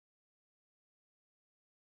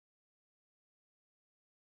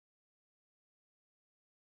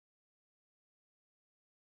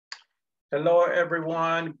Hello,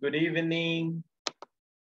 everyone. Good evening.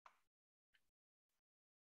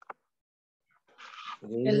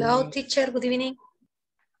 Hello, teacher. Good evening.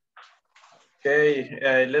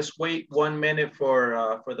 Okay, let's wait 1 minute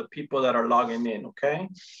for the people that are logging in, okay?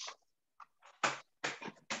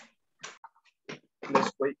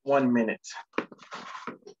 Let's wait 1 minute.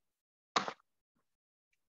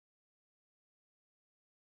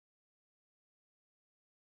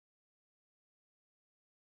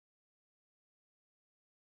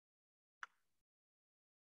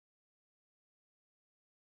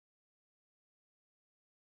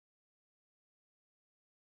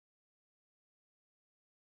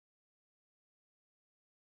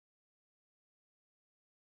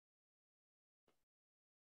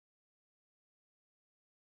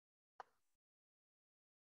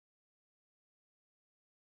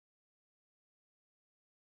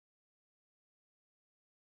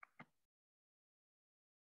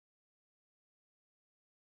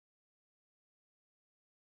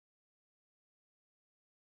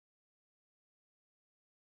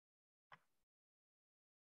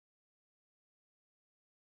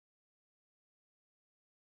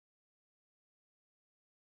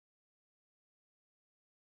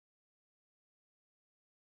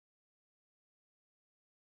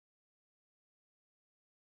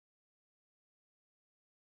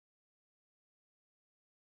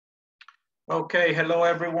 Okay, hello,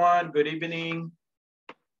 everyone. Good evening.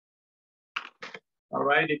 All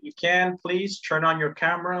right, if you can, please turn on your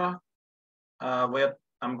camera.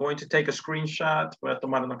 I'm going to take a screenshot. Voy a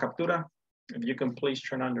tomar una captura. If you can please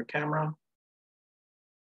turn on your camera.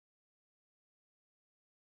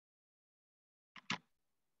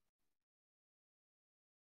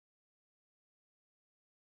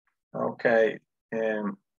 Okay.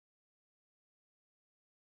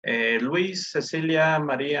 Luis, Cecilia,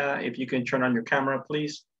 Maria, if you can turn on your camera,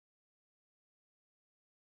 please.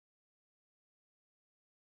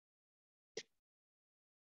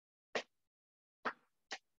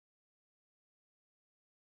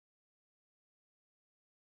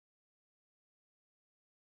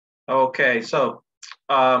 Okay, so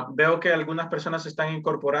veo que algunas personas se están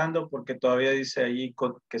incorporando porque todavía dice ahí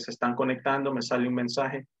que se están conectando, me sale un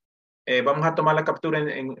mensaje. Vamos a tomar la captura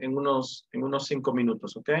en unos 5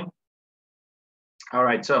 minutos, ¿ok? All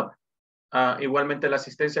right, so igualmente la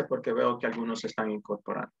asistencia porque veo que algunos se están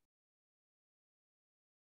incorporando.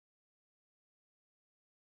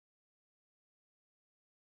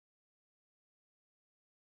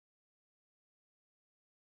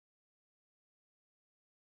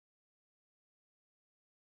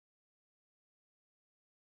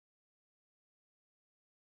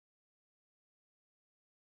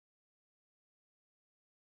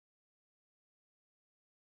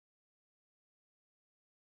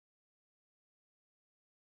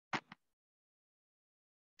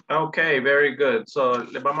 Okay, very good. So,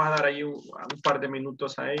 les vamos a dar ahí un par de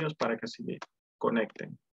minutos a ellos para que se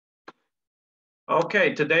conecten.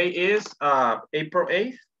 Okay, today is April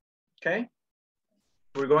 8th, okay?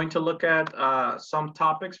 We're going to look at some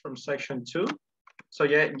topics from section 2. So,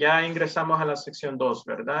 ya ingresamos a la sección 2,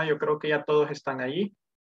 ¿verdad? Yo creo que ya todos están allí.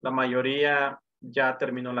 La mayoría ya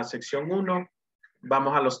terminó la sección 1.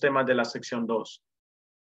 Vamos a los temas de la sección 2.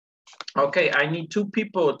 Okay, I need 2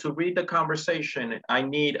 people to read the conversation. I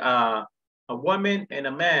need a woman and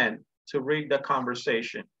a man to read the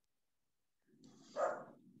conversation.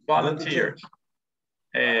 Volunteer.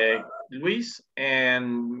 Luis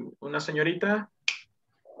and una señorita.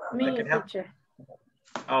 Me, teacher.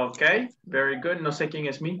 Okay, very good. No sé quién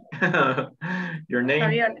es mí. Your name?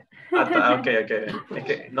 Fabiola. Okay. Es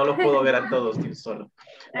que no los puedo ver a todos de un solo.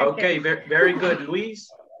 Okay, very good. Luis,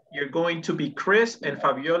 you're going to be Chris, and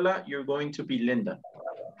Fabiola, you're going to be Linda.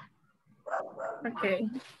 Okay.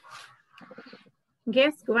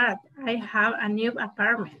 Guess what? I have a new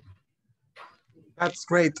apartment. That's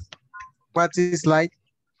great. What is it like?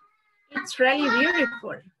 It's really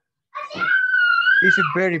beautiful. Is it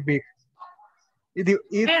very big?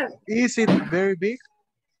 Is it very big?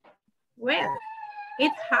 Well,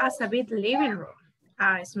 it has a big living room,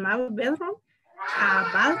 a small bedroom, a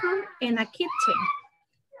bathroom, and a kitchen.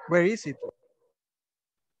 Where is it?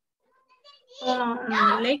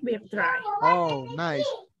 On Lake Bear Drive. Oh, nice.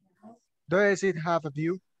 Does it have a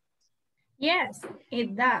view? Yes,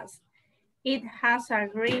 it does. It has a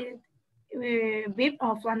great view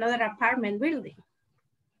of another apartment building.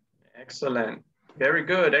 Excellent. Very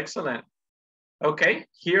good. Excellent. Okay,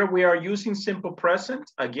 here we are using simple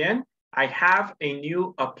present. Again, I have a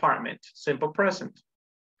new apartment. Simple present.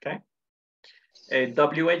 Okay. A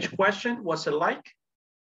WH question, what's it like?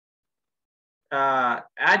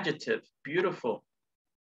 Adjective, beautiful.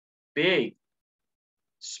 big,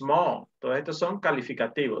 small. Todos estos son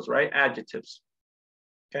calificativos, right? Adjectives.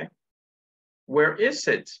 Okay. Where is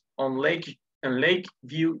it? On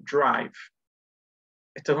Lakeview Drive.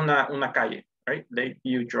 Esto es una calle, right?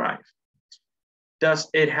 Lakeview Drive. Does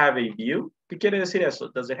it have a view? ¿Qué quiere decir eso?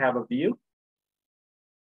 Does it have a view?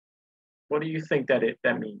 What do you think that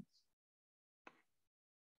means?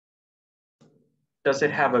 Does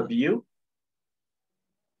it have a view?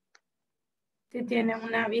 Si tiene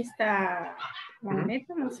una vista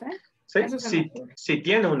bonita, no sé. Si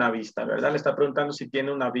tiene una vista, ¿verdad? Le está preguntando si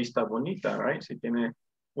tiene una vista bonita, right? Si tiene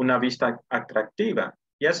una vista atractiva.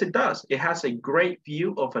 Yes, it does. It has a great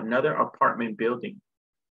view of another apartment building.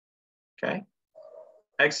 Okay.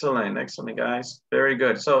 Excellent, excellent, guys. Very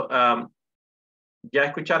good. So, ¿ya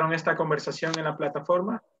escucharon esta conversación en la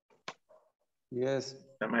plataforma? Yes.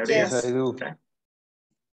 La mayoría? Yes, I do. Okay.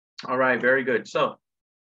 All right, very good. So,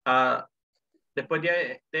 después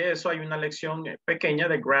de eso hay una lección pequeña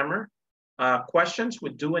de grammar. Questions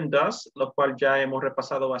with do and does, lo cual ya hemos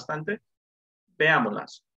repasado bastante.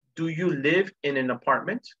 Veámoslas. Do you live in an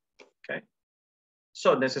apartment? Okay.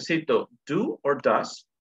 So, necesito do or does,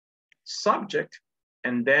 subject,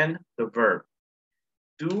 and then the verb.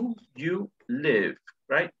 Do you live,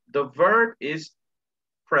 right? The verb is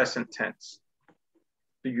present tense.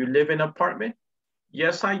 Do you live in an apartment?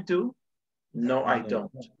 Yes, I do. No, I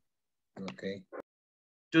don't. Okay.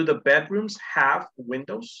 Do the bedrooms have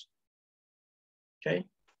windows? Okay.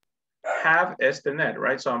 Have is the net,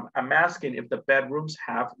 right? So I'm asking if the bedrooms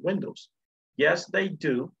have windows. Yes, they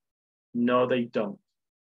do. No, they don't.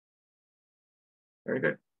 Very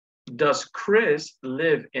good. Does Chris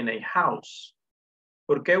live in a house?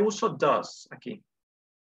 ¿Por qué uso does aquí?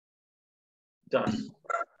 Does.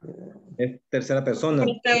 Es tercera persona.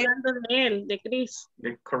 Está hablando de él, de Chris.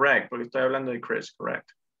 Correct, porque estoy hablando de Chris,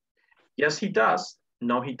 correct. Yes, he does.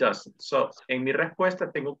 No, he doesn't. So, en mi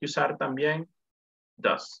respuesta tengo que usar también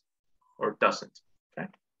does or doesn't. Okay?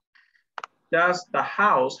 Does the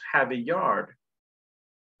house have a yard?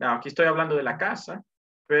 Now, aquí estoy hablando de la casa,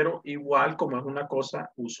 pero igual como es una cosa,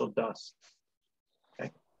 uso does.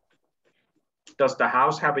 Okay? Does the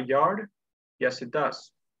house have a yard? Yes, it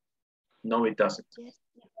does. No, it doesn't. Yes.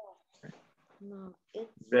 No,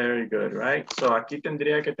 Very good, right? So aquí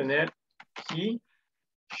tendría que tener he,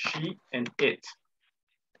 she, and it.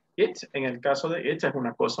 It, en el caso de it, es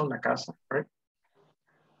una cosa, una casa, right?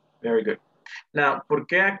 Very good. Now, ¿por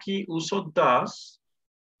qué aquí uso does,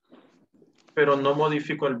 pero no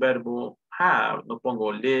modifico el verbo have? No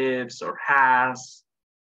pongo lives or has,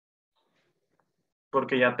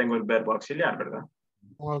 porque ya tengo el verbo auxiliar, ¿verdad?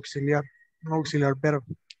 Auxiliar verbo.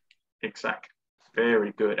 Exacto.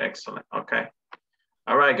 Very good, excellent. Okay.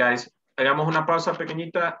 All right, guys. Hagamos una pausa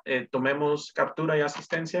pequeñita. Tomemos captura y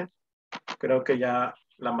asistencia. Creo que ya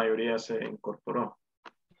la mayoría se incorporó.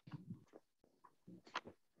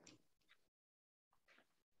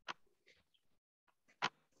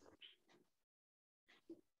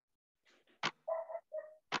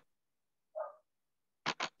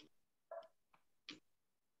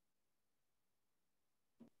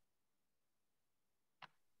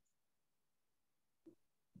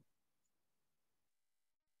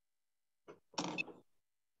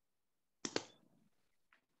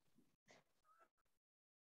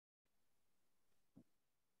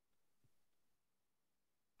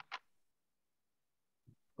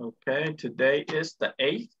 Okay, today is the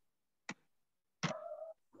 8th.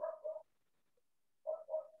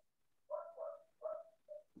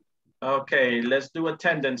 Okay, let's do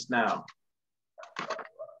attendance now.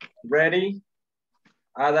 Ready?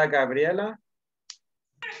 Ada Gabriela.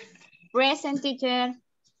 Present, teacher.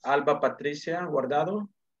 Alba Patricia Guardado.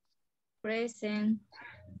 Present.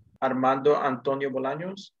 Armando Antonio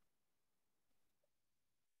Bolaños.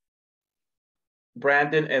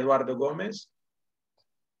 Brandon Eduardo Gómez.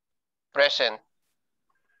 Present.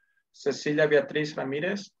 Cecilia Beatriz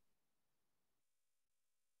Ramírez.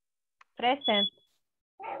 Present.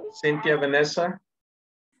 Cynthia Vanessa.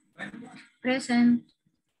 Present.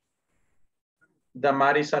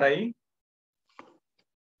 Damari Saraí.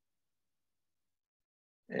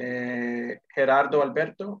 Gerardo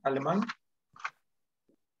Alberto Alemán.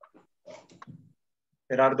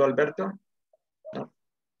 Gerardo Alberto. No.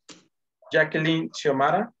 Jacqueline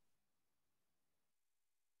Xiomara.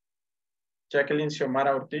 Jacqueline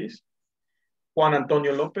Xiomara Ortiz. Juan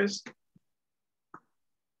Antonio López.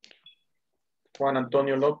 Juan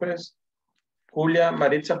Antonio López. Julia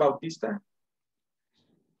Maritza Bautista.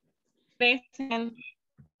 Present.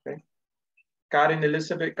 Okay. Karen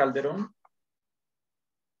Elizabeth Calderón.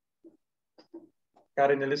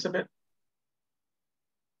 Karen Elizabeth.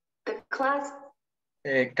 The class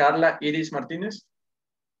Carla Iris Martínez.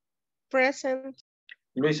 Present.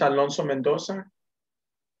 Luis Alonso Mendoza.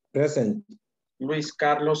 Present. Luis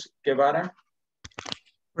Carlos Guevara.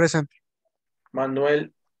 Present.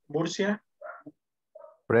 Manuel Murcia.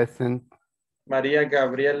 Present. María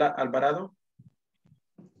Gabriela Alvarado.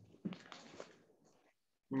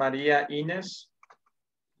 María Inés.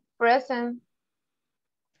 Present.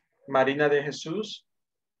 Marina de Jesús.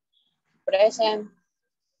 Present.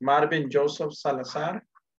 Marvin Joseph Salazar.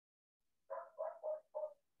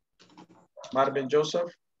 Marvin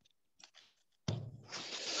Joseph.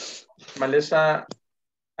 Melissa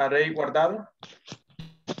Arey Guardado.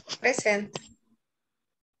 Present.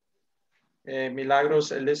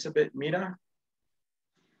 Milagros Elizabeth Mira.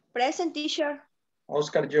 Present, teacher.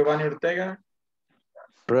 Oscar Giovanni Ortega.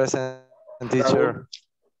 Present, teacher.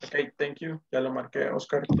 Okay, thank you. Ya lo marqué,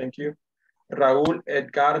 Oscar. Thank you. Raúl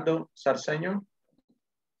Edgardo Sarceño.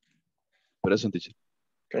 Present, teacher.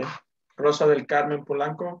 Okay. Rosa del Carmen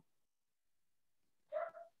Polanco.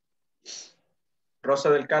 Rosa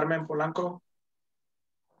del Carmen Polanco.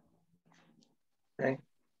 Okay.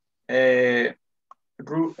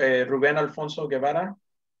 Rubén Alfonso Guevara.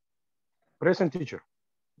 Present, teacher.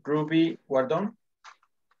 Ruby Guardón.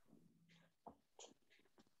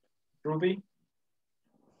 Ruby.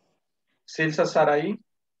 Silsa Saraí.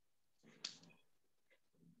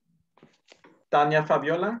 Tania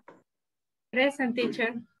Fabiola. Present,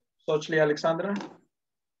 teacher. Xochitl Alexandra.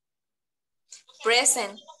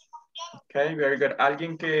 Present. Okay, very good.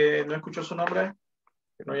 ¿Alguien que no escuchó su nombre?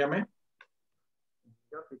 ¿Que no llamé?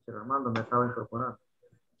 Yo, teacher, Armando, me acaba de incorporar.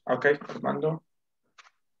 Ok, Armando.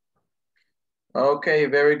 Ok,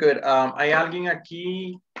 very good. Hay alguien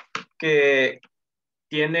aquí que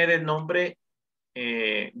tiene de nombre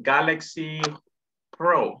Galaxy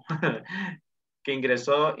Pro, que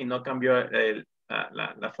ingresó y no cambió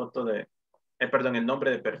la foto de, perdón, el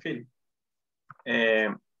nombre de perfil.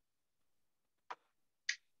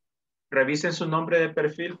 Revisen su nombre de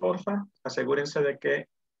perfil, porfa. Asegúrense de que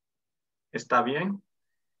está bien.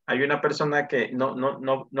 Hay una persona que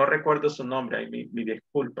no recuerdo su nombre, hay mis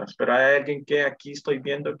disculpas, pero hay alguien que aquí estoy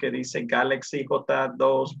viendo que dice Galaxy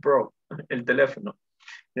J2 Pro, el teléfono.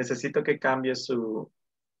 Necesito que cambie su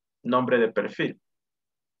nombre de perfil.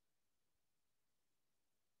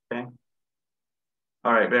 Okay.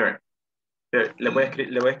 All right, very. Le voy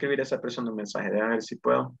a escribir a esa persona un mensaje. Déjame ver si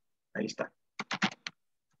puedo. Ahí está.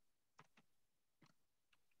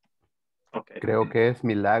 Okay. Creo que es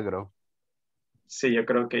Milagro. Sí, yo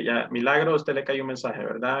creo que ya. Milagro, usted le cayó un mensaje,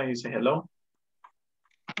 ¿verdad? Y dice hello.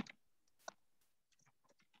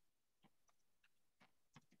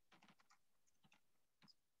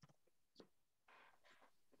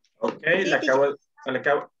 Ok, Sí, le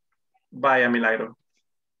acabo. Vaya, Milagro.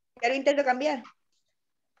 Ya lo intento cambiar.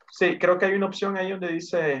 Sí, creo que hay una opción ahí donde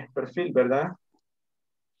dice perfil, ¿verdad?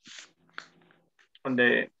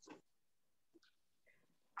 Donde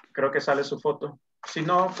creo que sale su foto. Si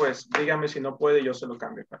no, pues dígame si no puede, yo se lo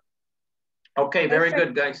cambio. Okay, very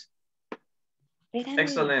good, guys.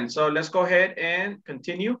 Excellent. So let's go ahead and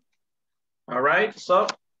continue. All right, so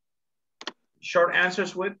short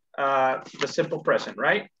answers with the simple present,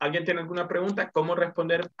 right? ¿Alguien tiene alguna pregunta? ¿Cómo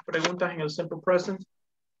responder preguntas en el simple present?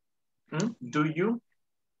 Do you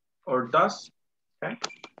or does? Okay.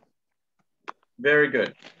 Very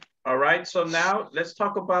good. All right, so now let's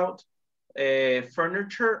talk about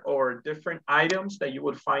furniture or different items that you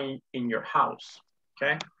would find in your house,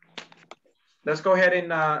 okay? Let's go ahead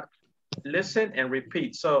and listen and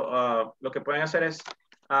repeat. So, lo que pueden hacer es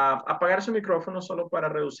apagar su micrófono solo para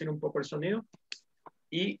reducir un poco el sonido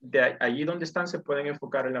y de allí donde están se pueden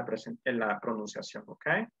enfocar en la pronunciación,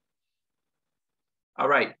 okay? All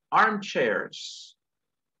right, armchairs,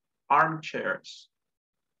 armchairs.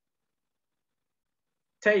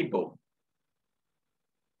 Table,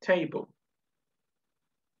 table.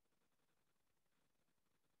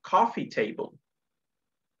 Coffee table,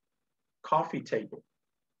 coffee table.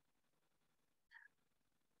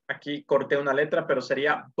 Aquí corté una letra, pero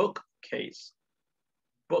sería bookcase,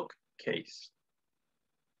 bookcase.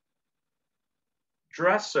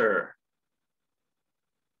 Dresser,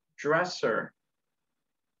 dresser.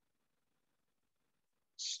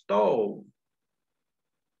 Stove,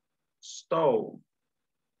 stove.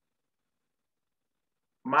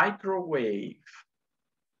 Microwave,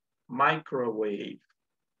 microwave.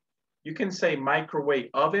 You can say microwave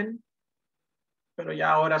oven, pero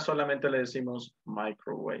ya ahora solamente le decimos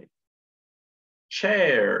microwave.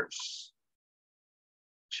 Chairs,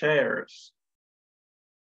 chairs.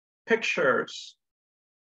 Pictures,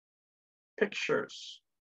 pictures.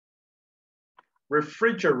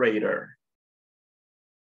 Refrigerator,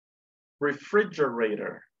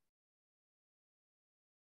 refrigerator,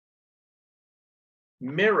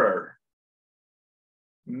 mirror,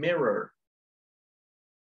 mirror,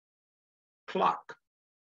 clock,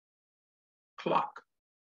 clock,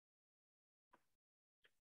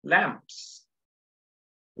 lamps,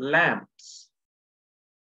 lamps,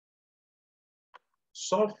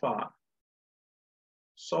 sofa,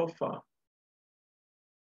 sofa,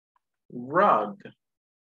 rug,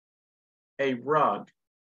 a rug,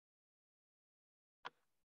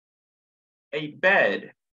 a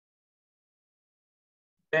bed,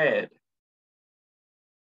 bed,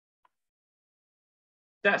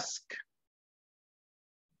 desk,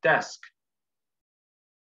 desk,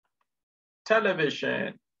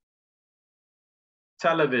 television,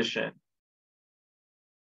 television.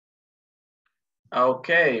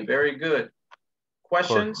 Okay, very good.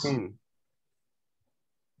 Questions? Cortin.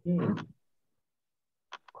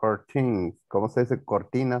 Curtains. ¿Cómo se dice?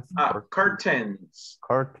 Cortinas. Curtains.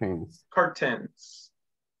 Curtains. Curtains.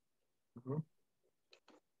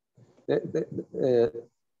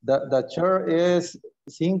 The chair is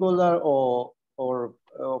singular or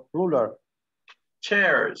plural?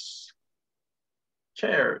 Chairs.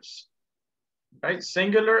 Chairs. Right?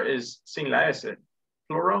 Singular is sin la S.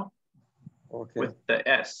 Plural with the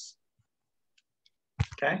S.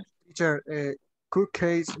 Okay. Teacher,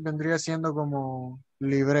 cookcase vendría siendo como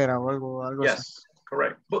librera o algo así. Yes,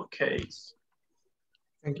 correct. Bookcase.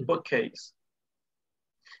 Thank you. Bookcase.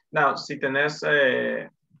 Now, si tenés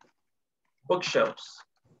bookshelves,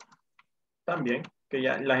 también, que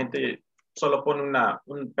ya la gente solo pone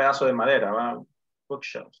un pedazo de madera, ¿va?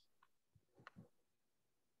 Bookshelves.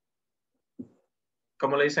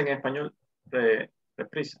 ¿Cómo le dicen en español?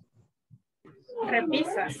 Reprisa.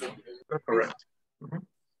 Repisas. Correct.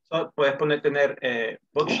 So, puedes tener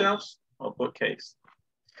bookshelves o bookcase.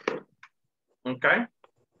 Okay.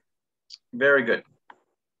 Very good.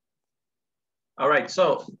 All right.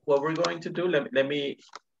 So what we're going to do, let me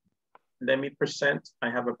present. I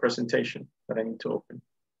have a presentation that I need to open.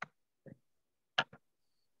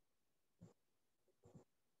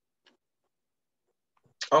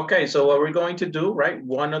 Okay, so what we're going to do, right?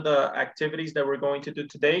 One of the activities that we're going to do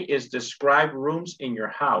today is describe rooms in your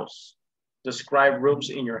house. Describe rooms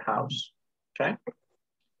in your house, okay?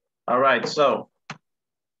 All right, so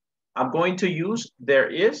I'm going to use there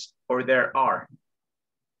is or there are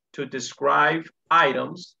to describe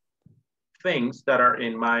items, things that are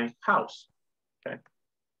in my house, okay?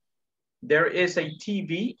 There is a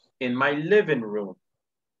TV in my living room.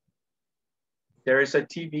 There is a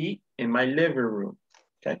TV in my living room.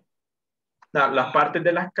 Okay. Now, las partes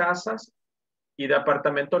de las casas y de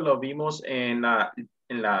apartamentos lo vimos en la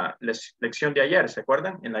lección de ayer, ¿se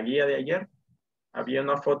acuerdan? En la guía de ayer había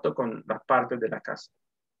una foto con las partes de la casa.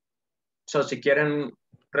 So, si quieren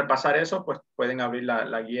repasar eso, pues pueden abrir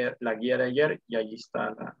la guía de ayer y allí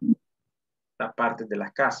está las partes de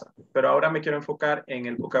las casas. Pero ahora me quiero enfocar en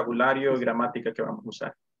el vocabulario y gramática que vamos a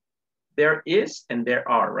usar. There is and there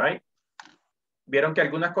are, right? Vieron que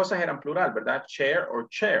algunas cosas eran plural, ¿verdad? Chair or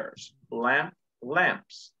chairs, lamp,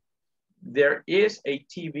 lamps. There is a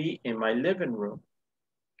TV in my living room.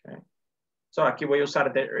 Okay. So aquí voy a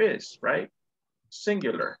usar there is, right?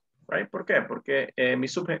 Singular, right? ¿Por qué? Porque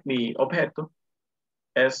mi objeto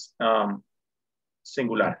es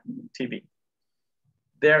singular, TV.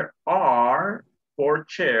 There are 4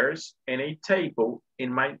 chairs and a table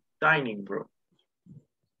in my dining room.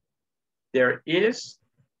 There is,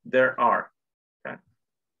 there are. Okay.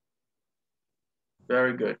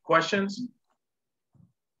 Very good. Questions?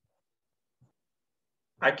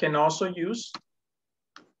 I can also use,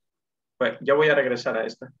 but ya voy a regresar a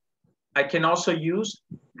esta. I can also use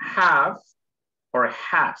have or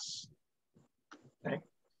has. Okay.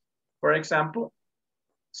 For example,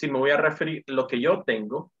 si me voy a referir lo que yo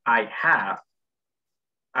tengo, I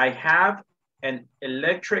have an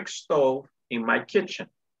electric stove in my kitchen.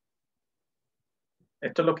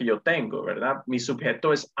 Esto es lo que yo tengo, ¿verdad? Mi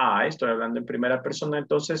sujeto es I, estoy hablando en primera persona,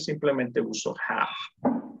 entonces simplemente uso have.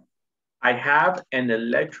 I have an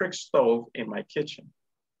electric stove in my kitchen.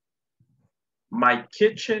 My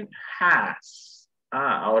kitchen has.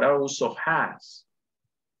 Ahora uso has.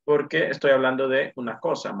 Porque estoy hablando de una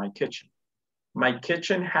cosa, my kitchen. My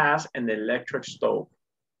kitchen has an electric stove.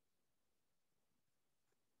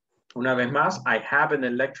 Una vez más, I have an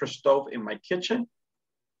electric stove in my kitchen.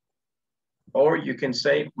 Or you can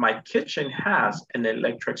say, my kitchen has an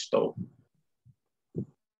electric stove.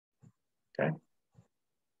 Okay.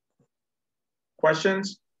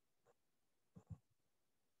 Questions?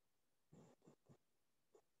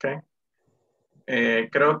 Okay.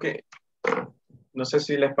 Creo que No sé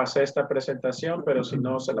si les pasé esta presentación, pero si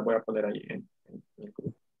no, se la voy a poner ahí en el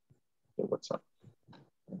grupo de WhatsApp.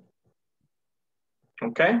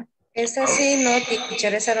 ¿Ok? Esa sí, no,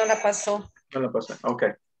 teacher, esa no la pasó. No la pasé. Ok.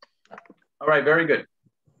 All right, very good.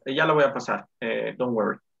 Ya lo voy a pasar. Don't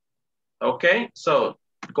worry. Okay, so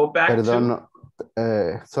go back Perdón,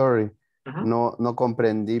 sorry. to... No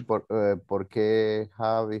comprendí por qué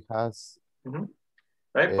have y has.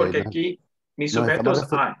 Right, porque aquí mi sujeto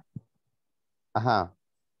es I. Ajá.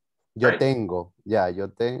 Yo Right. tengo, ya, yo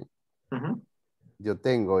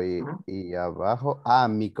tengo y abajo,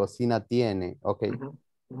 mi cocina tiene, ok,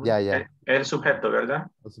 ya. El sujeto, ¿verdad?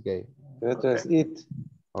 Okay. Esto es it.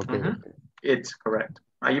 Okay. It's correct.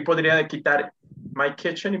 Ahí podría quitar my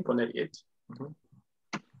kitchen y poner it.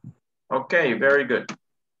 Okay, very good.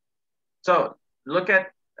 So look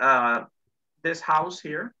at this house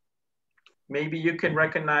here. Maybe you can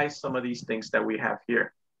recognize some of these things that we have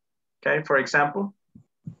here. Okay, for example,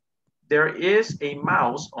 there is a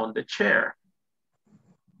mouse on the chair.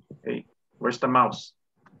 Okay, where's the mouse?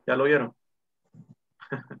 ¿Ya lo vieron?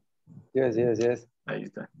 Yes. Ahí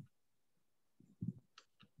está.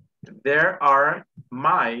 There are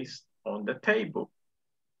mice on the table.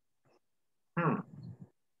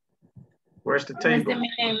 Where's the table?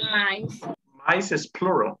 Mice. Mice is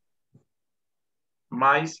plural.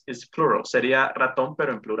 Mice is plural. Sería ratón,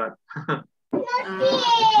 pero en plural.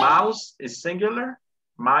 Mouse is singular.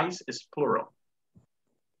 Mice is plural.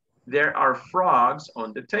 There are frogs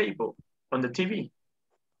on the table, on the TV.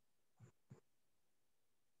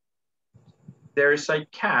 There is a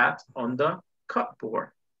cat on the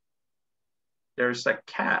cupboard. There's a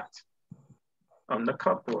cat on the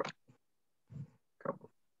cupboard.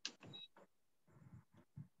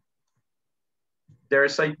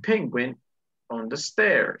 There's a penguin on the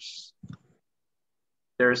stairs.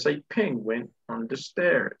 There's a penguin on the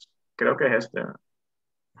stairs. Creo que es este.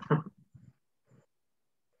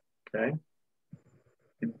 Okay.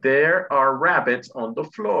 There are rabbits on the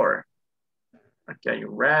floor. Aquí hay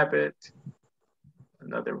un rabbit.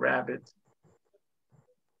 Another rabbit.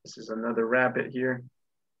 This is another rabbit here.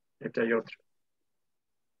 Aquí hay otro.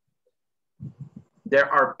 There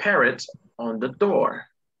are parrots on the door.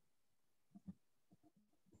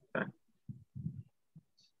 Okay.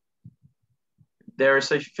 There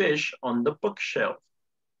is a fish on the bookshelf.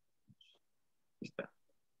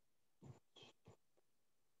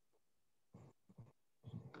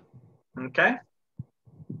 Okay.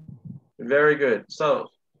 Very good. So,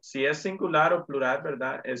 si es singular o plural,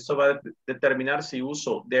 ¿verdad? Eso va a determinar si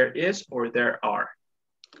uso there is or there are.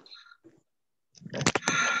 Okay.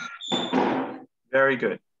 Very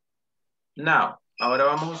good. Now, ahora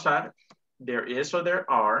vamos a usar there is or there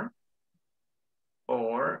are,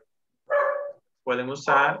 or pueden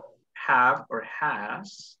usar have or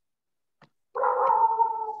has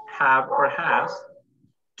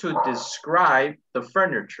to describe the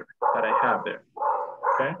furniture that I have there.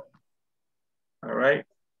 Okay. All right.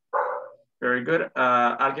 Very good.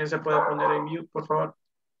 ¿Alguien se puede poner en mute, por favor?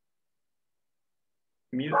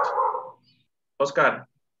 Mute. Oscar.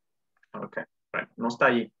 Okay. Right. No está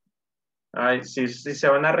allí. All right. Si se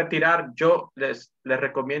van a retirar, yo les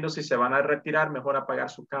recomiendo, si se van a retirar, mejor apagar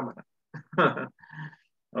su cámara.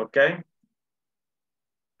 Okay.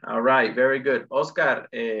 All right. Very good. Oscar,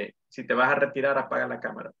 si te vas a retirar, apaga la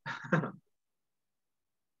cámara.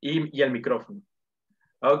 y el micrófono.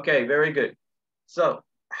 Okay. Very good. So,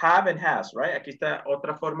 have and has, right? Aquí está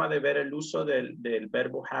otra forma de ver el uso del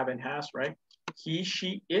verbo have and has, right? He,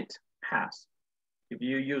 she, it, has. If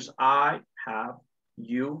you use I have,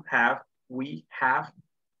 you have, we have,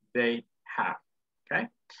 they have, okay?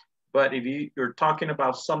 But if you're talking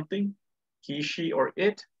about something, he, she, or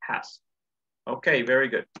it has. Okay, very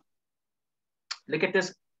good. Look at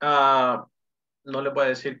this. No le voy a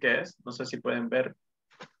decir qué es. No sé si pueden ver.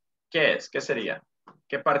 ¿Qué es? ¿Qué sería?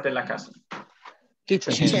 ¿Qué parte de la casa?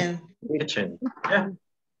 Kitchen. Kitchen. Yeah.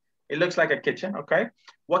 It looks like a kitchen, okay?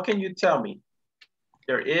 What can you tell me?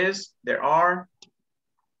 There is, there are.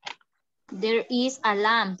 There is a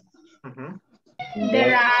lamp.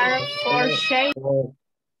 There are 4 shades.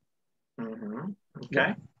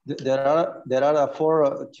 Okay. There are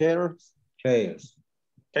 4 chairs.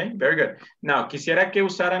 Okay, very good. Now, quisiera que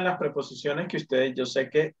usaran las preposiciones que ustedes, yo sé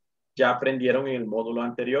que ya aprendieron en el módulo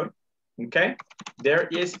anterior. Okay. There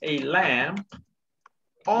is a lamp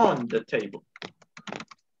on the table.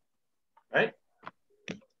 Right?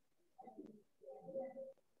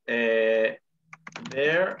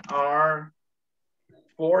 There are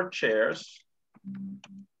 4 chairs.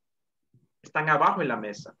 Están abajo en la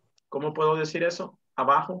mesa. ¿Cómo puedo decir eso?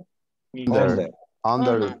 Abajo. Under the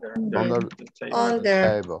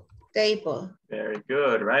table. Table. Very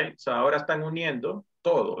good, right? So ahora están uniendo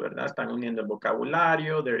todo, ¿verdad? Están uniendo el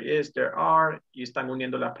vocabulario, there is, there are, y están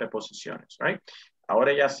uniendo las preposiciones, right?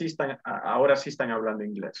 Ahora sí están hablando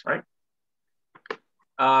inglés, right?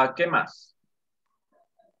 ¿Qué más?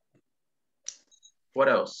 What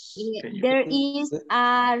else? There is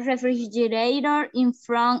a refrigerator in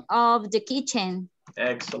front of the kitchen.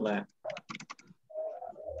 Excellent.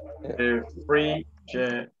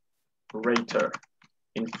 Refrigerator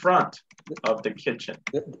in front of the kitchen.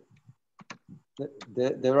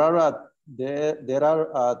 There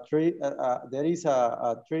is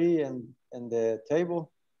a tree in the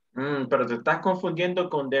table. Pero te estás confundiendo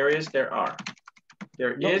con there is, there are.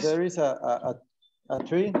 There is a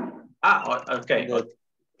tree. Okay.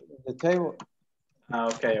 The table.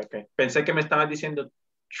 Okay. Pensé que me estabas diciendo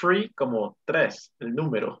tree como 3, el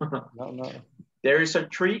número. No. There is a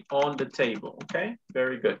tree on the table, okay?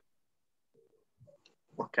 Very good.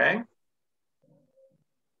 Okay.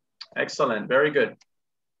 Excellent, very good.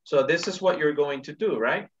 So this is what you're going to do,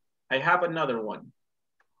 right? I have another one.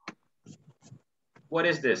 What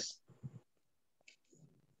is this?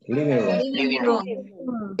 Living room.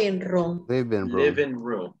 Living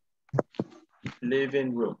room.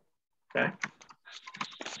 Living room. Okay.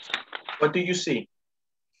 What do you see?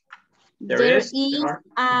 There is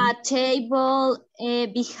a table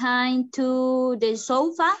behind to the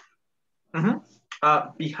sofa.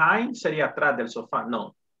 Behind sería atrás del sofá,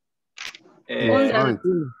 no.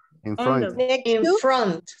 In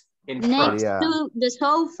front. Next to the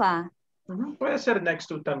sofa. Puede ser next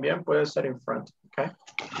to también, puede ser in front, okay.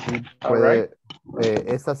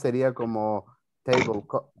 Esa sería como table,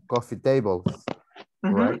 coffee tables,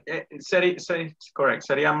 right? Correct.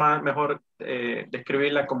 Sería mejor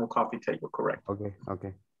describirla como coffee table, correct. Okay.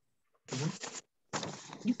 Okay.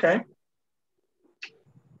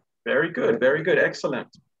 Very good, excellent.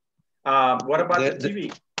 What about the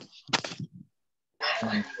TV?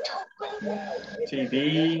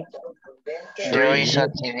 TV. There is a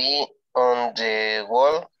TV on the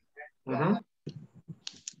wall.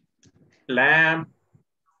 Lamp.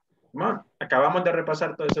 Come on, acabamos de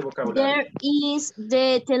repasar todo ese vocabulario. There is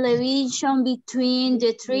the television between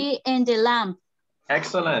the tree and the lamp.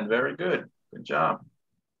 Excellent, very good. Good job.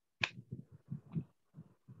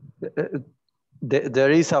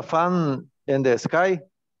 There is a fan in the sky.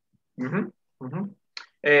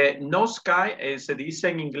 No sky, se dice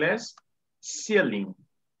en inglés ceiling,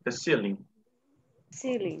 the ceiling.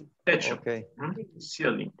 Ceiling. Techo. Okay.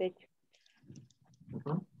 Ceiling.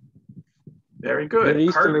 Very good. There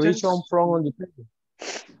is Curtains. television from on the table.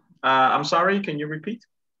 I'm sorry, can you repeat?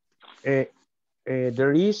 There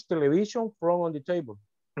is television from on the table.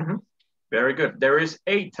 Very good. There is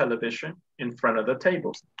a television in front of the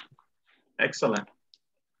table. Excellent.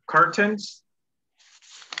 Curtains.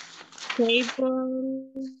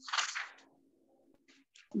 Table.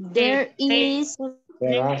 There is.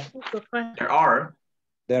 There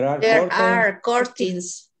are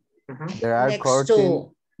curtains. There are Next curtains.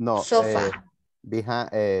 to No, sofa.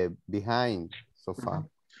 behind sofa.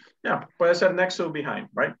 Yeah, puede ser next to behind,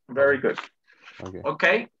 right? Very good.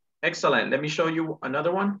 Okay, excellent. Let me show you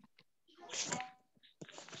another one.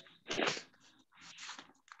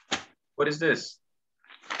 What is this?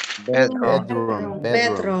 Bedroom,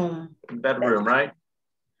 right?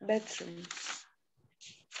 Bedroom.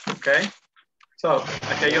 Okay. So,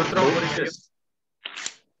 aquí hay otro. What is this?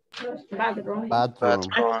 Bathroom.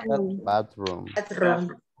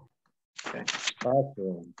 Okay.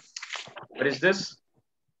 What is this?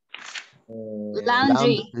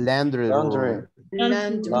 Laundry. Laundry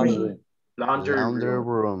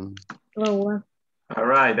room. Oh, wow. All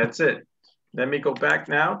right, that's it. Let me go back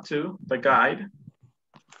now to the guide.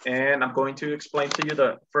 And I'm going to explain to you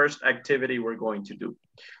the first activity we're going to do.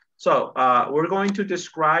 So we're going to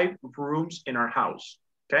describe rooms in our house,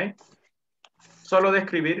 okay? Solo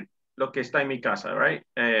describir lo que está en mi casa, right?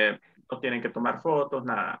 No tienen que tomar fotos,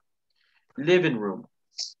 nada. Living room,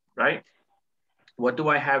 right? What do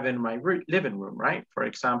I have in my living room, right? For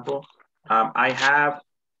example, I have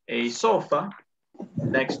a sofa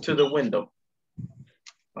next to the window,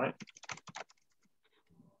 right?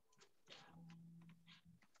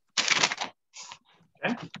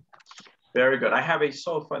 Okay, very good. I have a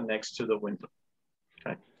sofa next to the window.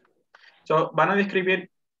 Okay. So van a describir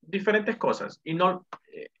diferentes cosas y no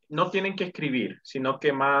tienen que escribir, sino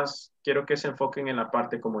que más quiero que se enfoquen en la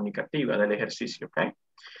parte comunicativa del ejercicio, ¿ok?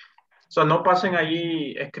 So no pasen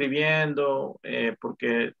allí escribiendo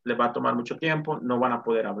porque les va a tomar mucho tiempo, no van a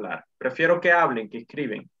poder hablar. Prefiero que hablen, que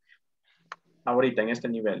escriben ahorita en este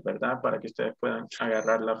nivel, ¿verdad? Para que ustedes puedan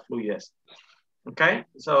agarrar la fluidez. Okay,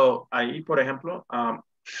 so ahí, por ejemplo,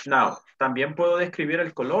 Now, también puedo describir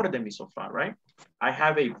el color de mi sofá, right? I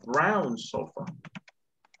have a brown sofa.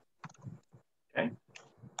 Okay.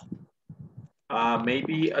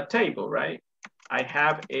 Maybe a table, right? I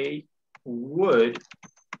have a wood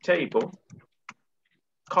table,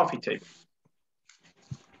 coffee table.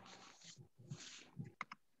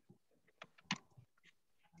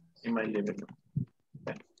 In my living room.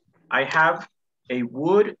 Okay. I have a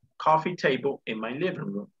wood coffee table in my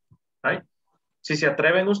living room, right? Si se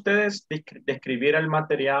atreven ustedes a describir el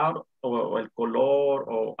material o el color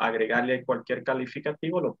o agregarle cualquier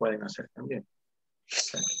calificativo, lo pueden hacer también.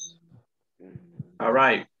 Okay. All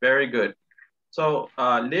right, very good. So,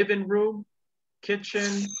 living room,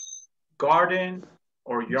 kitchen, garden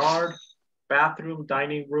or yard, bathroom,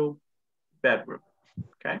 dining room, bedroom,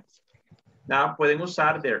 okay? Now, pueden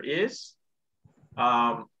usar there is.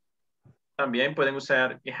 También pueden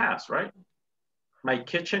usar it has, right? My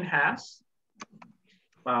kitchen has,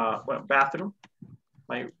 well, bathroom.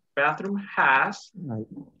 My bathroom has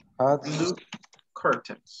blue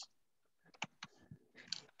curtains.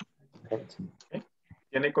 Okay.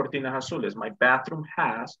 Tiene cortinas azules. My bathroom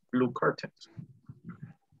has blue curtains.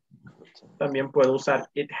 También puedo usar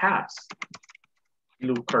it has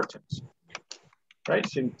blue curtains. Right?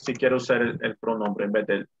 Si quiero usar el pronombre en vez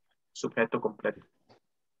del sujeto completo.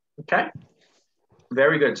 Okay?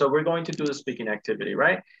 Very good. So we're going to do the speaking activity,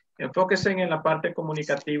 right? Enfóquense en la parte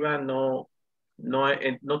comunicativa, no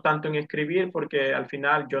tanto en escribir, porque al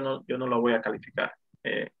final yo no lo voy a calificar.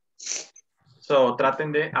 So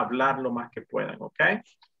traten de hablar lo más que puedan, okay?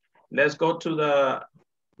 Let's go to the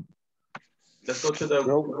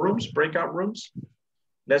rooms, breakout rooms.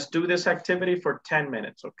 Let's do this activity for 10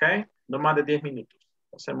 minutes, okay? No más de 10 minutos.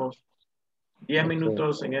 Hacemos 10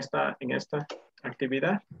 minutos en esta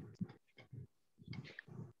actividad.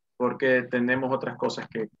 Porque tenemos otras cosas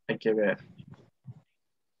que hay que ver.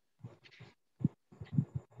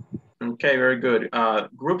 Okay, very good.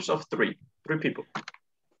 Groups of three people.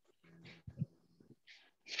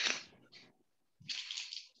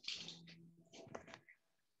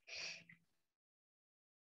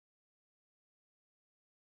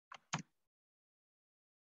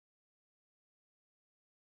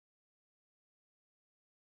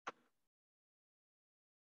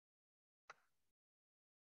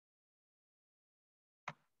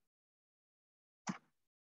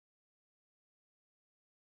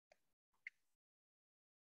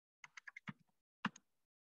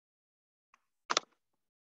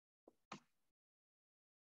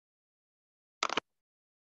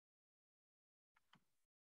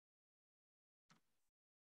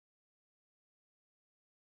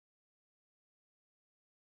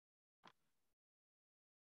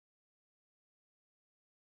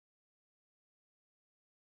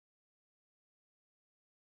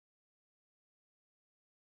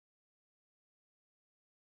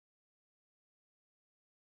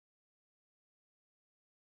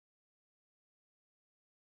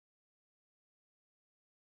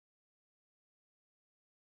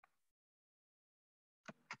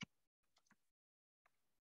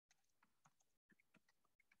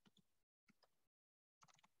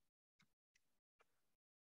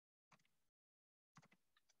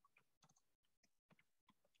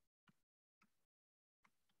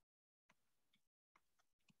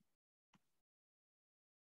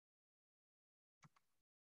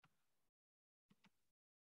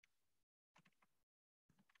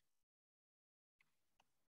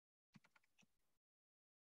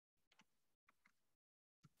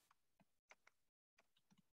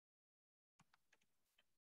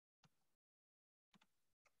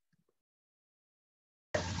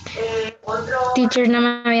 Teacher, no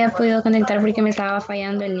me había podido conectar porque me estaba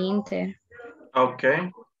fallando el Inter. Ok.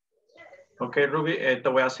 Ok, Ruby, te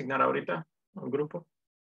voy a asignar ahorita un grupo.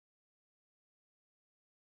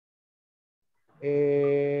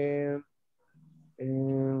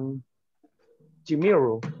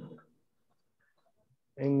 Chimiro.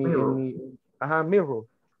 Ajá, mirror.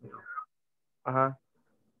 Ajá.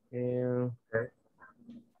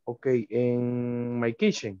 Ok, en my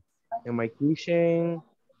kitchen. In my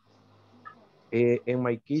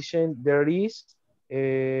kitchen there is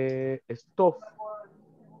a stove.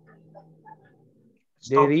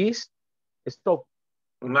 There is a stove.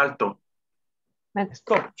 Un alto.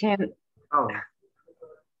 Stop.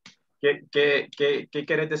 ¿Qué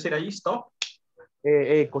quieres decir ahí? Stop.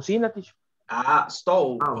 Cocina, teacher. Ah,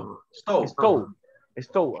 stove. Stove. Stove.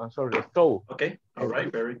 Stove. I'm sorry. Stove. Okay. All right.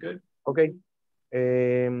 Very good. Okay.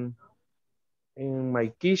 In my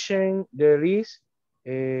kitchen there is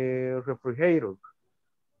a refrigerator.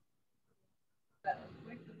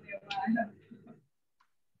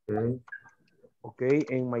 Okay,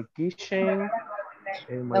 in my kitchen.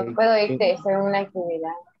 No puedo irte, estoy en una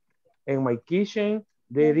actividad. In my kitchen,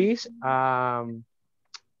 there is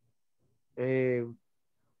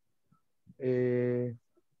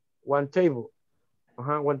one table.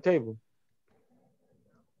 One table.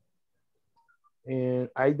 And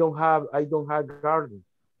I don't have garden.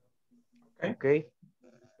 Okay.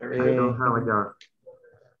 I don't have a yard.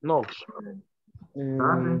 No.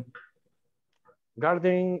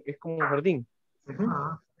 Garden es como jardín.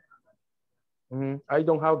 I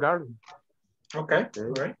don't have garden. Okay.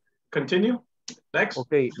 All right. Continue. Next.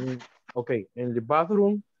 Okay. Okay. In the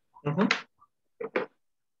bathroom. What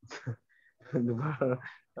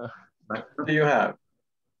do you have?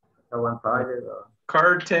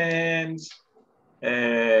 Curtains,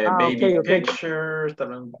 maybe pictures,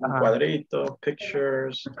 un cuadrito,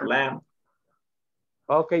 pictures, lamp.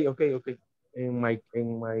 Okay. In my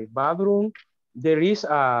bathroom, there is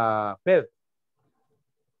a bed.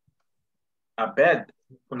 A bed,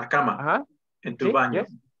 una cama. En tu baño.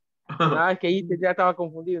 Yes. Es que ahí ya estaba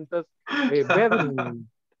confundido, entonces, bedroom.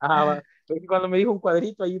 Es que cuando me dijo un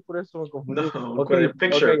cuadrito ahí, por eso me confundí. No,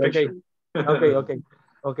 picture.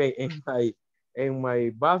 Okay. In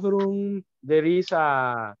my bathroom, there is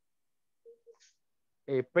a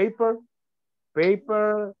paper.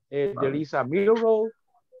 There is a mirror.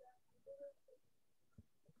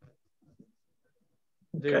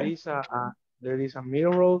 There is a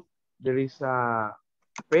mirror. There is a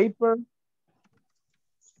paper.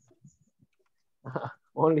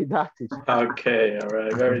 Only that is. Okay, all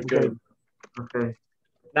right, very good. Okay.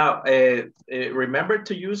 Now, remember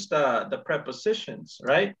to use the prepositions,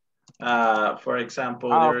 right? For example,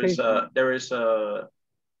 there is a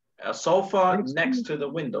sofa next to the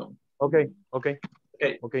window. Okay.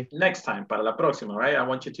 Next time, para la próxima, right? I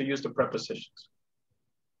want you to use the prepositions.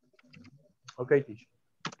 Okay, teacher.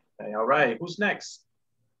 Okay, all right. Who's next?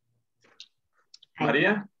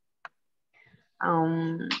 Maria?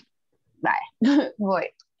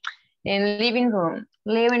 Voy. In living room.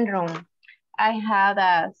 I have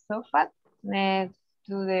a sofa next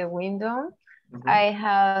to the window. I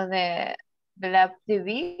have the black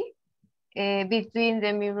TV between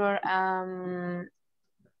the mirror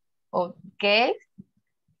okay.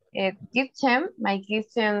 Kitchen. My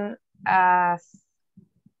kitchen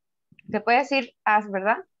 ¿se puede decir as,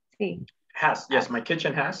 verdad? Sí. Has, yes, my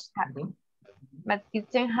kitchen has. My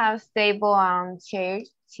kitchen has table and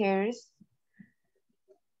chairs.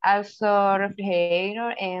 Also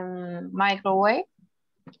refrigerator and microwave.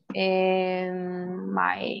 In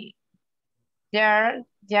my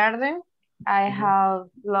garden, I have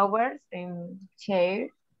flowers and chairs.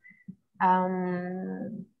 I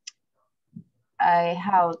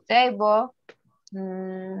have table.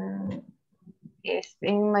 Yes,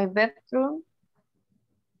 in my bedroom.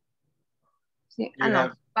 Sí.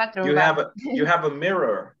 You have a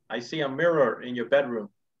mirror. I see a mirror in your bedroom.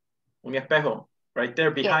 Un espejo right there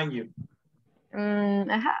behind you.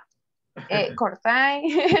 Cortain.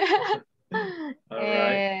 All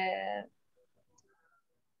right.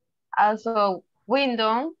 Also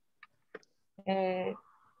window.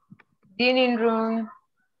 Dining room.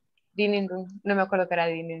 No me acuerdo que era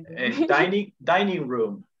dining room. Dining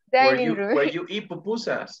room. Where you eat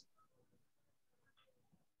pupusas.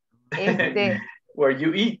 Where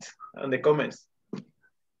you eat, donde comes.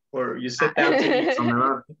 Where you sit down to eat.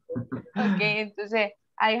 Okay, entonces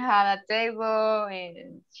I have a table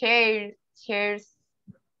and chairs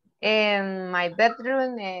in my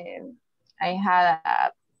bedroom. And I have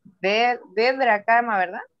a bed de la cama,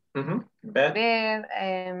 ¿verdad? Bed,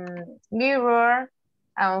 mirror,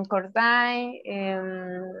 curtain.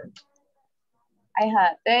 I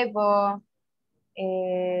have a table.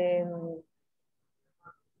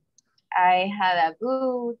 I had a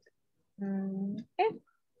boot.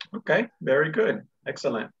 Okay, very good.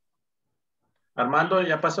 Excellent. Armando,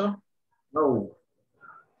 ¿ya pasó? No.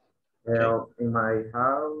 Okay. In my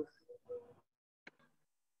house.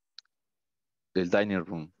 The dining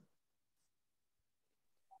room.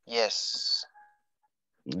 Yes.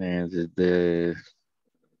 And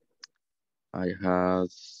I have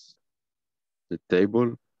the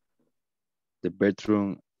table, the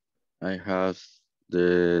bedroom. I have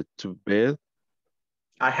the two bed.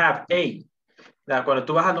 I have a. Cuando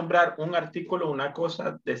tú vas a nombrar un artículo, una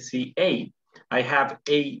cosa, decir a. I have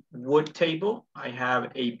a wood table. I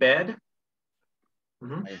have a bed.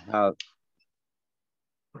 I have.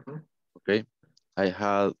 Okay. I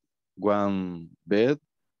have one bed.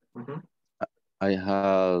 I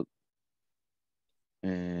have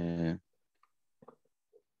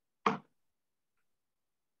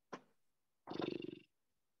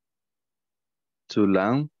two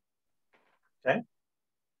lamps. Okay.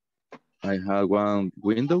 I have one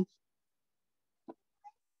window.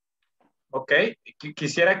 Okay.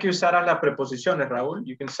 Quisiera que usaras las preposiciones, Raúl.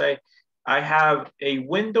 You can say, I have a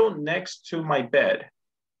window next to my bed.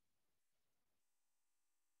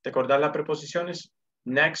 ¿Te acordás las preposiciones?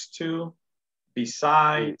 Next to,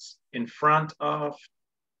 besides, in front of.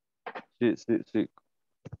 Sí, sí, sí.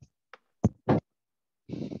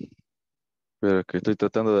 Pero que estoy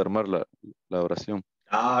tratando de armar la oración.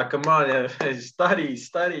 Ah, come on, study.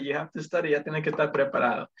 You have to study. Ya tienes que estar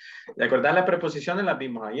preparado. ¿Te acordás las preposiciones? Las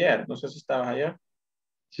vimos ayer. No sé si estabas ayer.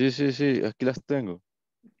 Sí, sí, sí. Aquí las tengo.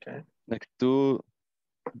 Okay. Next to,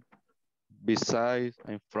 besides,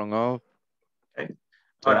 in front of. Okay.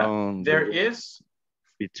 Ahora, there is.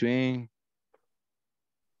 Between.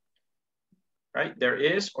 Right? There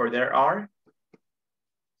is or there are.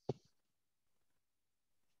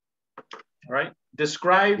 All right.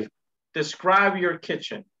 Describe your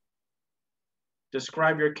kitchen.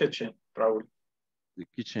 Describe your kitchen, Raúl. The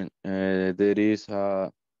kitchen. There is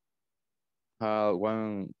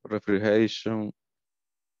one refrigeration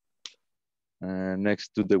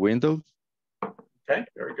next to the window. Okay,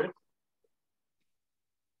 very good.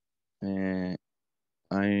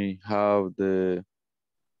 I have the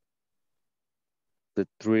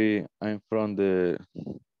tree in front the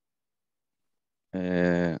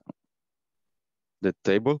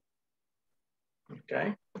table.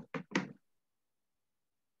 Okay.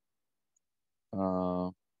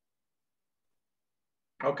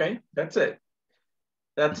 Okay, that's it.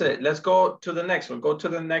 That's it. Let's go to the next one. Go to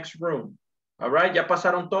the next room. All right, ¿ya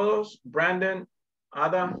pasaron todos? Brandon,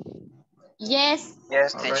 Ada? Yes.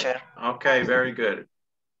 Yes, All teacher. right. Okay, very good.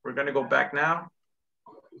 We're gonna go back now.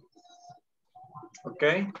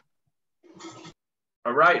 Okay.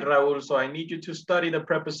 All right, Raúl, so I need you to study the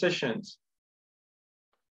prepositions.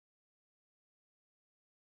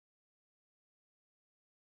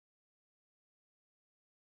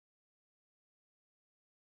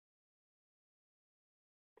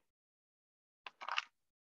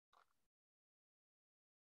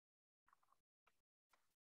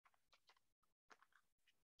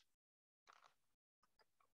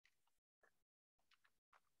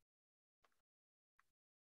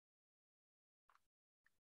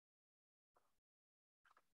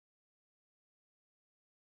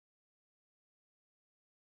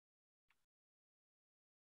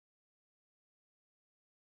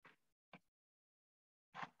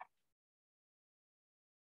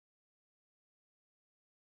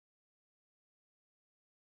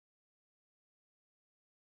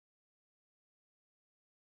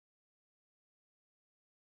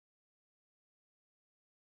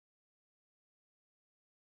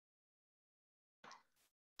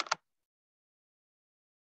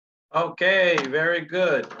 Okay, very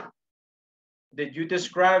good. Did you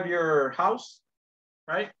describe your house?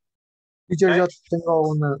 Right? Teacher, Okay. yo tengo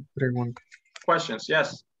una pregunta. Questions,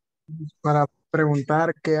 yes. Para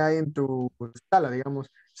preguntar qué hay en tu sala, digamos,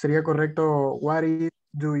 sería correcto,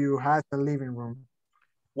 do you have a living room?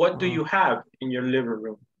 What do you have in your living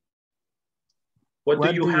room? What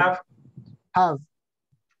do you have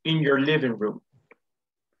in your living room?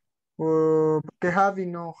 ¿Qué have y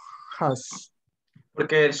no has?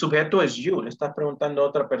 Porque el sujeto es you, le estás preguntando a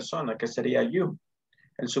otra persona, que sería you.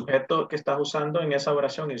 El sujeto que estás usando en esa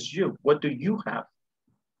oración es you. What do you have?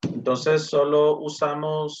 Entonces solo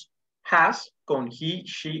usamos has con he,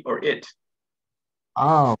 she, or it.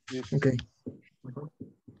 Ah, ok.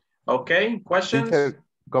 Okay, questions? Teacher,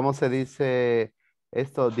 ¿cómo se dice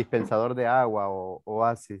esto? Dispensador de agua o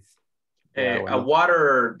oasis. De agua, A ¿no?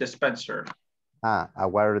 water dispenser. Ah, a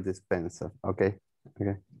water dispenser. Okay.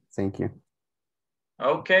 Okay. Thank you.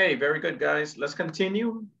 Okay, very good, guys. Let's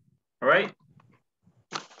continue. All right.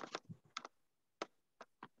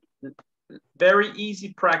 Very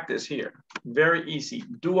easy practice here. Very easy.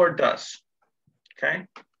 Do or does. Okay.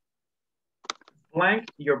 Blank,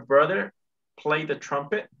 your brother play the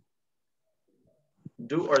trumpet.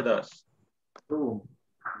 Do or does? Do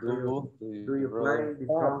you play the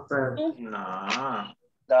trumpet? Nah.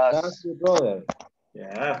 That's your brother.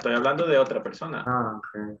 Yeah, estoy hablando de otra persona.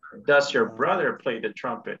 Okay. Does your brother play the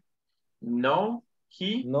trumpet? No,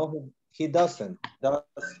 he? No, he doesn't.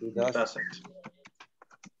 He doesn't.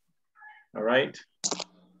 All right.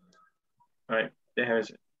 All right.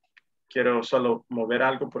 Déjame. Quiero solo mover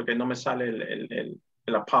algo porque no me sale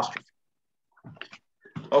el apostrophe.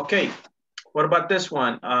 Okay. What about this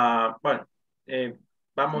one? Bueno,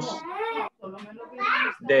 vamos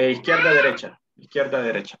de izquierda a derecha. Izquierda a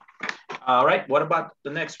derecha. All right. What about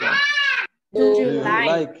the next one? Do you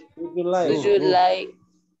like?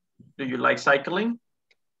 Do you like cycling?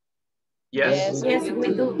 Yes. Yes, we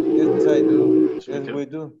do. Yes, I do. Yes, we Yes, do. we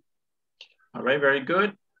do. All right, very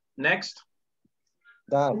good. Next.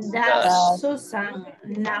 Does. That's Susan.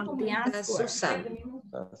 Now the That's answer. Susan.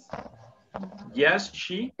 Does. Yes,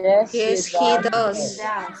 she. Yes, he does.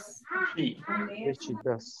 Does. She. Yes, she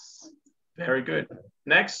does. Very good.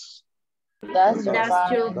 Next. Does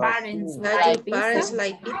Does your Does. parents Does like your parents pizza?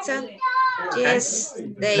 like pizza? Yes,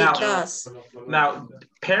 they Now- does. Now,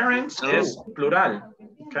 parents is plural.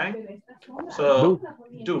 Okay. So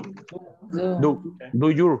do. Do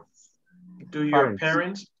your Do your Parents.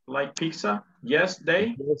 parents like pizza? Yes,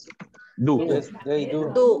 they. yes, do. Yes, they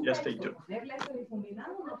do. Do. Yes, they do.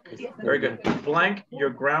 Very good. Blank, your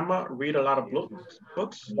grandma read a lot of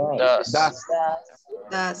books? Does.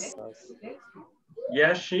 Does.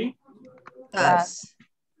 Yes, she. Does.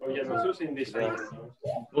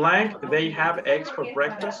 Blank, they have eggs for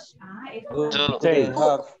breakfast? Do they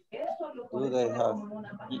have? Do they have?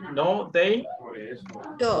 No, they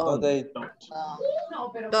No, they don't.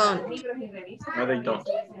 Don't. No, they don't.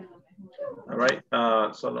 All right,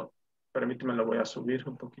 solo, permíteme, lo voy a subir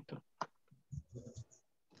un poquito.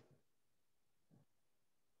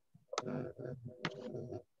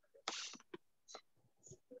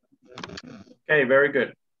 Okay, very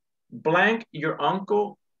good. Blank, your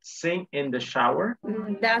uncle sing in the shower?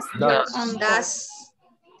 Does your uncle? Does.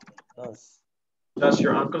 does. Does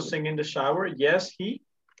your uncle sing in the shower? Yes, he.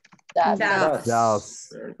 Does. Does.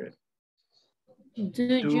 Very good. Do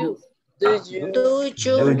you Do Do you?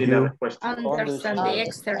 you? understand the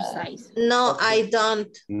exercise? No, I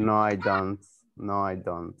don't. No, I don't. No, I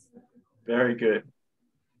don't. Very good.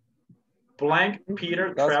 Blank,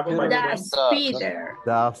 Peter Does travel by Peter- plane? Does Peter?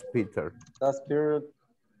 Does Peter? Does period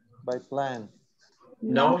by plan?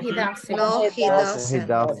 No, No, he he- doesn't. No, he He doesn't.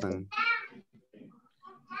 doesn't.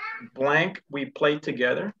 Blank, we play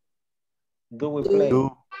together? Do we play? Do.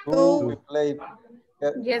 Do we play?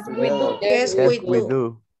 Yes, we do. Yes, Yes, we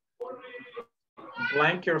do.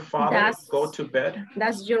 Blank, your father Does- go to bed?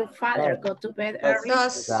 Does your father go to bed Does- early?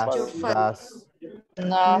 Does your Does. father? Does.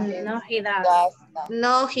 No, he does.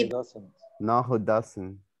 No, He he doesn't. No, who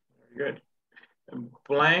doesn't? Good.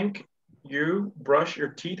 Blank, you brush your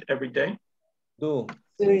teeth every day? Do.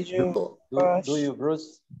 do. Do you brush?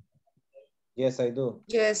 Yes, I do.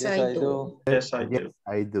 Yes, I do. Yes, I do. Yes,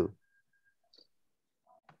 I do.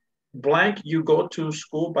 Blank, you go to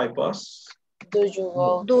school by bus? Do you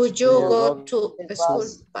go to school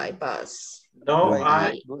by bus? No, By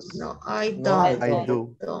I bus? No, I No, don't. I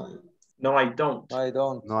do. Don't. no, I don't. I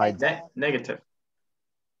don't. No, I don't. Negative.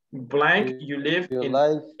 Blank, you live Do you in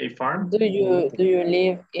live? a farm? Do you live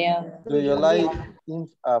in? Do you live in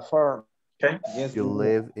a farm? Okay. Yes, You we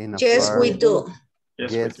live in a Yes, farm? we do.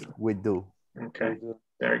 Yes, Yes, we do. we do. Okay, do.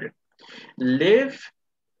 very good. Live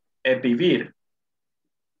es vivir.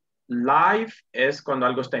 Live es cuando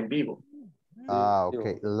algo está en vivo. Ah,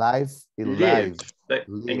 okay. Live y Live. live.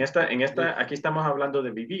 En esta, aquí estamos hablando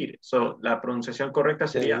de vivir. So, la pronunciación correcta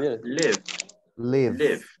sería vivir. live. Live.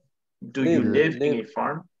 Live. Do you Live, live in a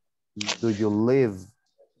farm? Do you live?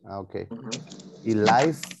 Ah, okay. Ujú. Y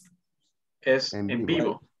live Es en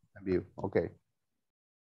vivo. en vivo. Okay.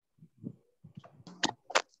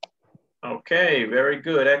 Okay, very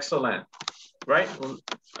good, excellent. Right,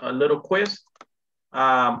 a little quiz.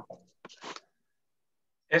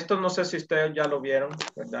 Esto no sé si ustedes ya lo vieron,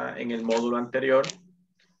 ¿verdad? En el módulo anterior.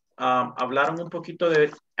 Hablaron un poquito de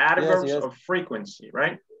adverbs Yes. of frequency,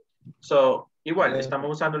 right? So, igual, Yes. estamos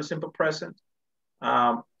usando el simple present.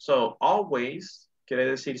 So, always quiere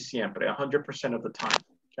decir siempre, 100% of the time,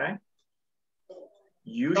 okay?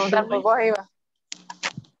 Usually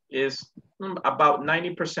is about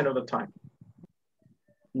 90% of the time.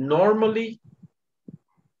 Normally,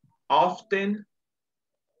 often,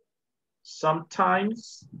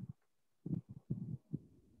 sometimes,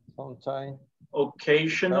 Sometime.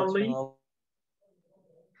 occasionally,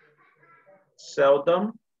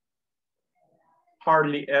 seldom,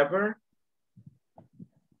 hardly ever,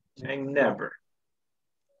 and never.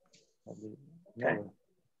 Okay.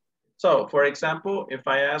 So, for example, if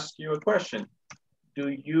I ask you a question, do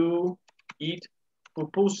you eat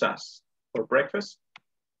pupusas for breakfast?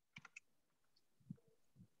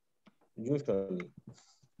 Usually.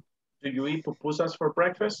 Do you eat pupusas for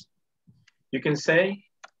breakfast? You can say,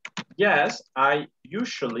 yes, I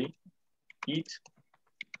usually eat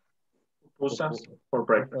pupusas for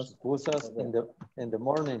breakfast. Pupusas in the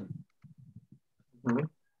morning. Mm-hmm.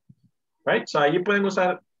 Right? So ahí pueden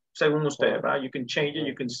usar según usted, right? You can change it.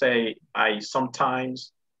 You can say, I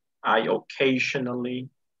sometimes, I occasionally,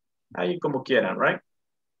 ahí como quieran, right?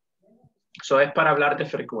 So es para hablar de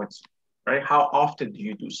frecuencia, right? How often do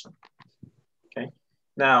you do something? Okay.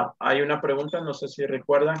 Now, hay una pregunta, no sé si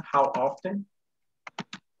recuerdan, how often?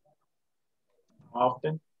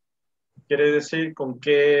 Often. Quiere decir con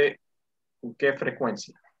qué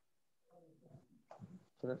frecuencia.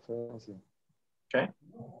 Frecuencia. Okay.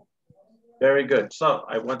 Very good. So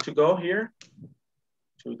I want to go here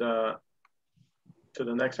to the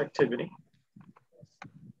next activity.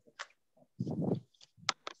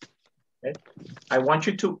 Okay. I want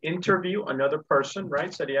you to interview another person,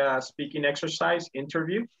 right? Sería speaking exercise,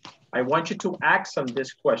 interview. I want you to ask them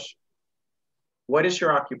this question. What is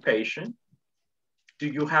your occupation? Do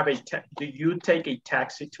you take a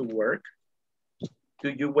taxi to work? Do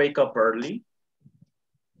you wake up early?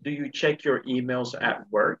 Do you check your emails at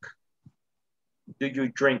work? Do you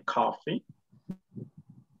drink coffee?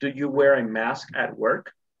 Do you wear a mask at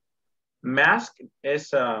work? Mask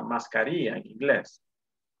es mascarilla en inglés.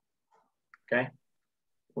 Okay.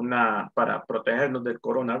 Para protegernos del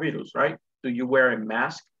coronavirus, right? Do you wear a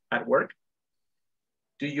mask at work?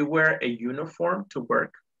 Do you wear a uniform to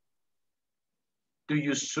work? Do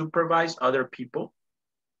you supervise other people?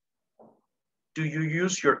 Do you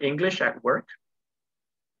use your English at work?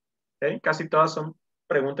 Okay. Casi todas son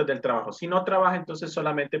preguntas del trabajo. Si no trabaja, entonces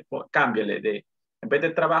solamente cámbiale en vez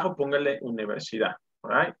de trabajo, póngale universidad,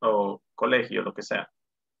 right? O colegio, lo que sea.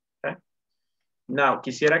 Okay. Now,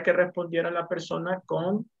 quisiera que respondiera la persona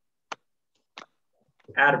con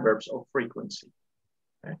adverbs of frequency.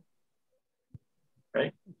 Okay.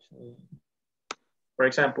 Okay. For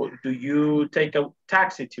example, do you take a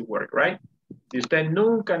taxi to work, right? Si usted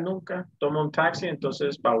nunca toma un taxi,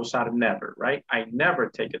 entonces va a usar never, right? I never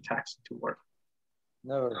take a taxi to work.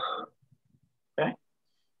 Never. Okay.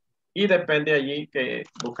 Y depende allí qué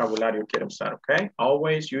vocabulario quiere usar, okay?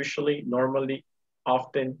 Always, usually, normally,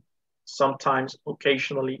 often, sometimes,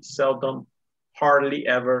 occasionally, seldom, hardly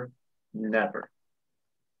ever, never.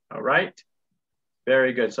 All right?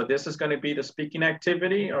 Very good. So this is going to be the speaking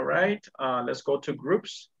activity, all right? Let's go to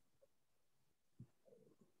groups.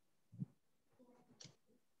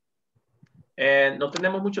 No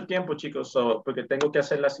tenemos mucho tiempo, chicos, porque tengo que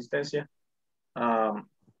hacer la asistencia.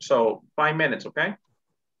 So 5 minutes, okay?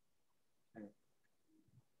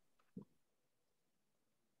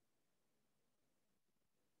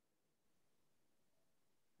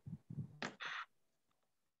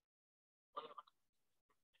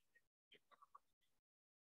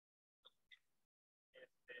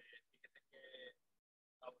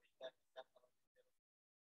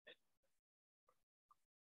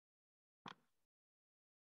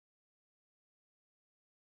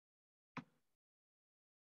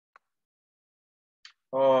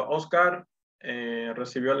 Oscar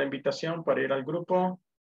recibió la invitación para ir al grupo.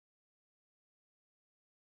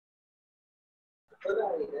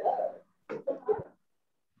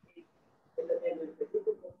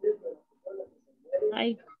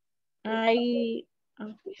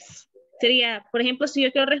 Sería, por ejemplo, si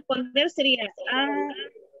yo quiero responder, sería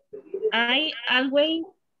I always.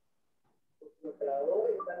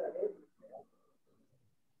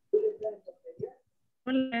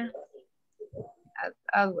 Hola.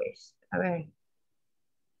 Always. A ver.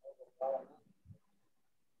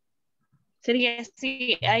 Sería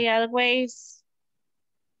así, I always.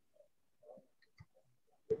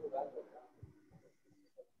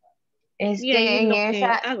 Es que en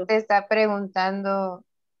esa te está preguntando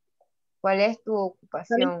cuál es tu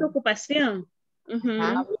ocupación. ¿Cuál es tu ocupación?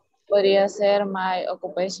 Podría ser my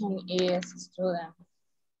occupation is student.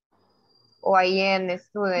 O I am a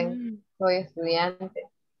student. Soy estudiante.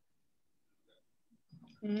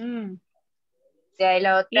 De ahí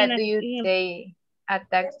la otra, do you take a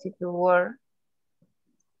taxi to work?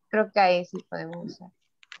 Creo que ahí sí podemos usar.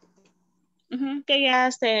 Que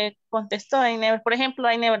ya se contestó. Por ejemplo,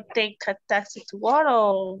 I never take a taxi to work,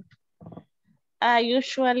 o I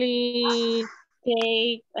usually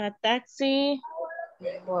take a taxi.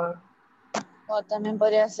 O también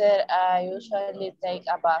podría ser I usually take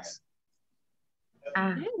a bus.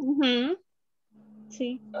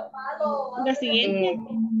 Sí. La siguiente.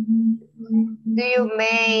 Do you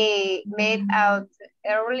make out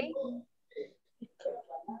early?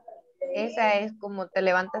 Esa es como te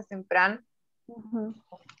levantas temprano.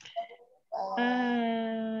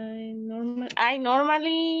 I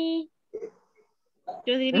normally,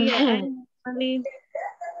 yo diría,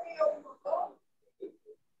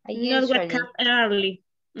 I not wake up early.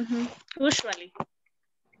 Usually.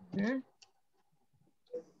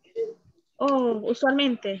 Oh,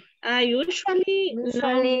 usualmente. I usually no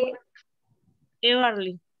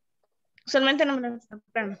early. Usualmente no me levanto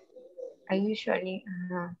temprano. I usually,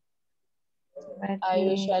 I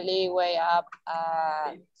usually wake up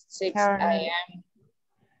at 6 a.m.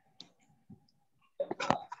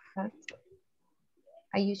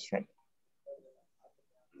 I usually.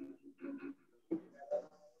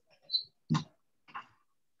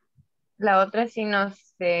 La otra sí no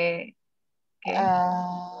sé.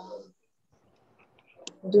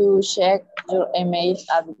 Do you check your email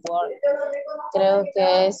at work? Creo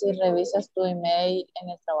que es si revisas tu email en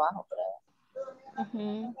el trabajo,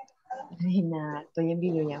 creo. Reina, estoy en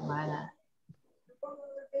videollamada.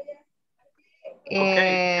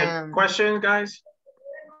 Okay, questions, guys?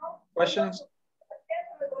 Questions?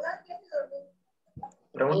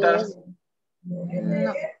 ¿Preguntas?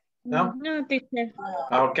 No. No? No, teacher.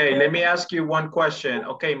 Okay, let me ask you one question.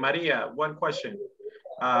 Okay, Maria, one question.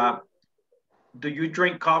 Do you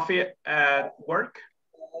drink coffee at work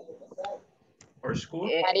or school?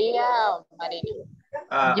 María o Marina.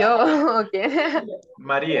 Yo, okay.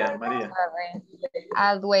 Maria.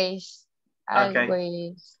 Always. Okay.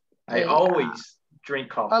 Always. I always drink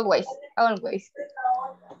coffee. Always.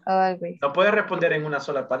 No puedes responder en una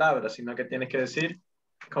sola palabra, sino que tienes que decir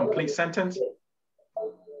complete sentence.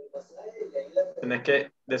 Tienes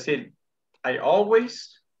que decir I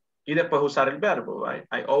always y después usar el verbo. Right?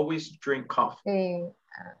 I always drink coffee.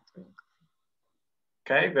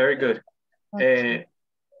 Okay, very good. Okay.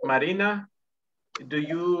 Marina, do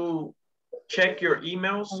you check your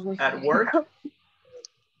emails at work?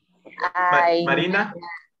 Marina?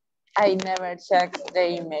 I never check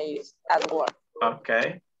the emails at work.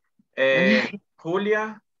 Okay.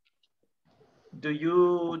 Julia, do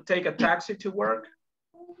you take a taxi to work?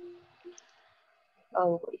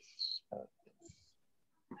 Always.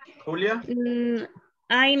 Julia?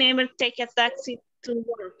 I never take a taxi to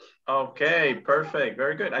work. Okay, perfect.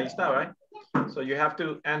 Very good. Ahí está, right? So you have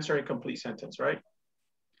to answer a complete sentence, right?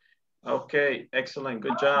 Okay, excellent.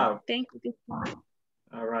 Good job. Thank you.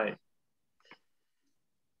 All right.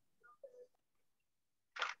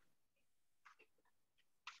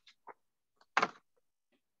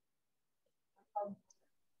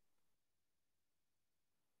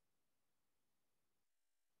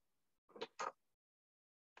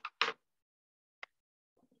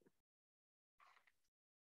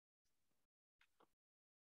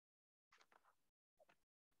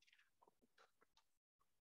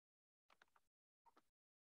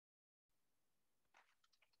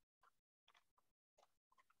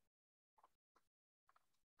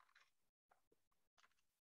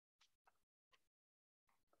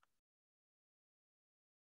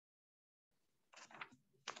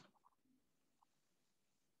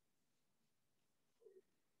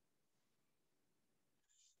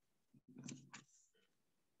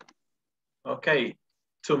 Okay,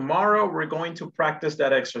 tomorrow we're going to practice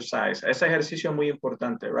that exercise. Ese ejercicio es muy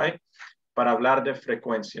importante, right? Para hablar de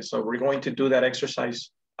frecuencia. So we're going to do that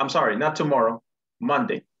exercise. I'm sorry, not tomorrow,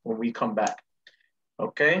 Monday when we come back.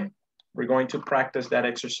 Okay, we're going to practice that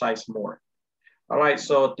exercise more. All right,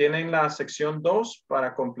 so tienen la sección 2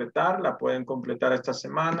 para completar. La pueden completar esta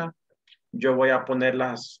semana. Yo voy a poner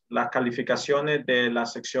las calificaciones de la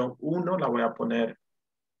sección 1. La voy a poner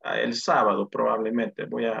el sábado probablemente.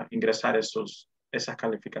 Voy a ingresar esas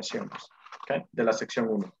calificaciones, okay, de la sección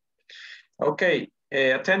 1. Ok,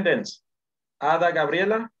 attendance. Ada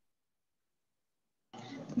Gabriela.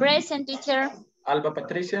 Present, teacher. Alba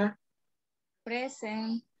Patricia.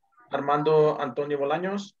 Present. Armando Antonio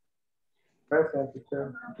Bolaños. Present,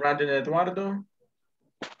 teacher. Brandon Eduardo.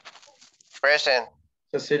 Present.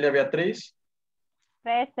 Cecilia Beatriz.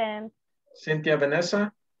 Present. Cintia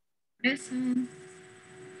Vanessa. Present.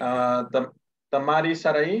 Tamari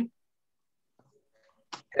Saraí.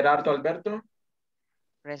 Gerardo Alberto.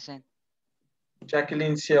 Present.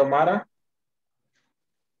 Jacqueline Xiomara.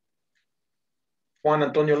 Juan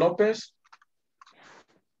Antonio López.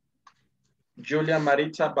 Julia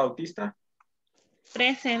Maritza Bautista.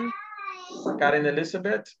 Present. Karen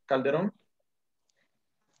Elizabeth Calderón.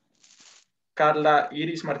 Carla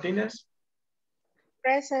Iris Martínez.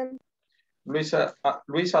 Present.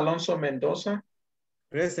 Luis Alonso Mendoza.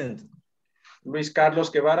 Present. Luis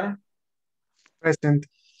Carlos Guevara. Present.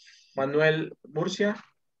 Manuel Murcia.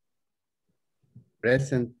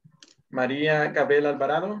 Present. María Gabriela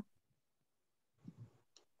Alvarado.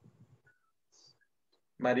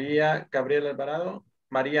 María Gabriela Alvarado.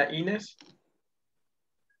 María Inés.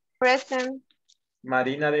 Present.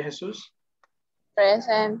 Marina de Jesús.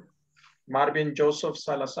 Present. Marvin Joseph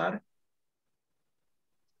Salazar.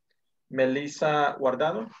 Melissa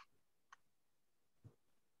Guardado.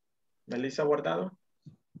 Melissa Guardado.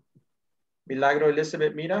 Milagro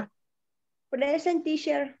Elizabeth Mira. Present,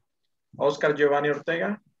 teacher. Oscar Giovanni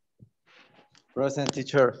Ortega. Present,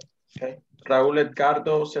 teacher. Okay. Raúl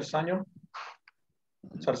Edgardo Sarceño.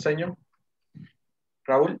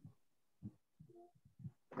 Raúl.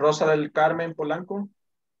 Rosa del Carmen Polanco.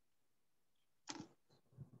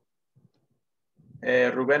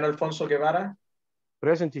 Rubén Alfonso Guevara.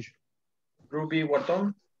 Present, teacher. Ruby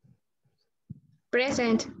Huartón.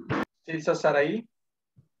 Present. Silsa Saraí.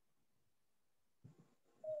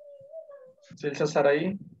 Silsa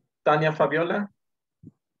Saraí. Tania Fabiola.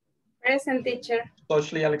 Present, teacher.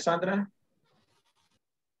 Toshli Alexandra.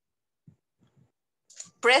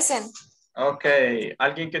 Present. Ok.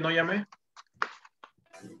 ¿Alguien que no llame?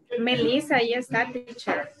 Melissa, ya está,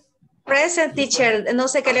 teacher. Present, teacher. No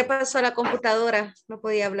sé qué le pasó a la computadora. No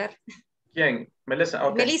podía hablar. ¿Quién? Melissa.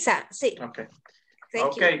 Okay. Melissa, sí. Ok. Thank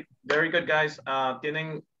Ok. Very good, guys.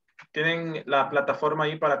 Tienen la plataforma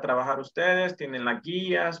ahí para trabajar ustedes. Tienen las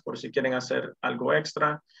guías por si quieren hacer algo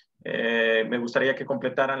extra. Me gustaría que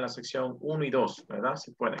completaran la sección 1 y 2, ¿verdad?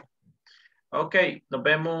 Si pueden. Ok. Nos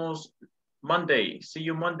vemos Monday. See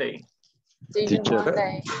you Monday. Teacher,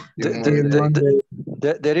 Monday.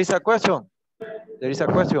 there is a question. There is a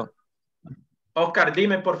question. Oscar,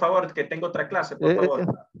 dime por favor que tengo otra clase, por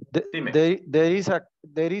favor. Dime. There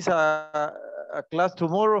is a class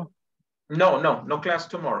tomorrow. No class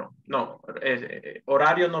tomorrow. No,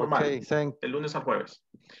 horario normal. Okay, de lunes a jueves.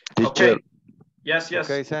 Teacher. Okay. Yes.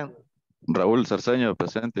 Okay, thank. Raúl Sarceño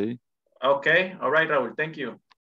presente ahí. Okay. All right, Raúl. Thank you.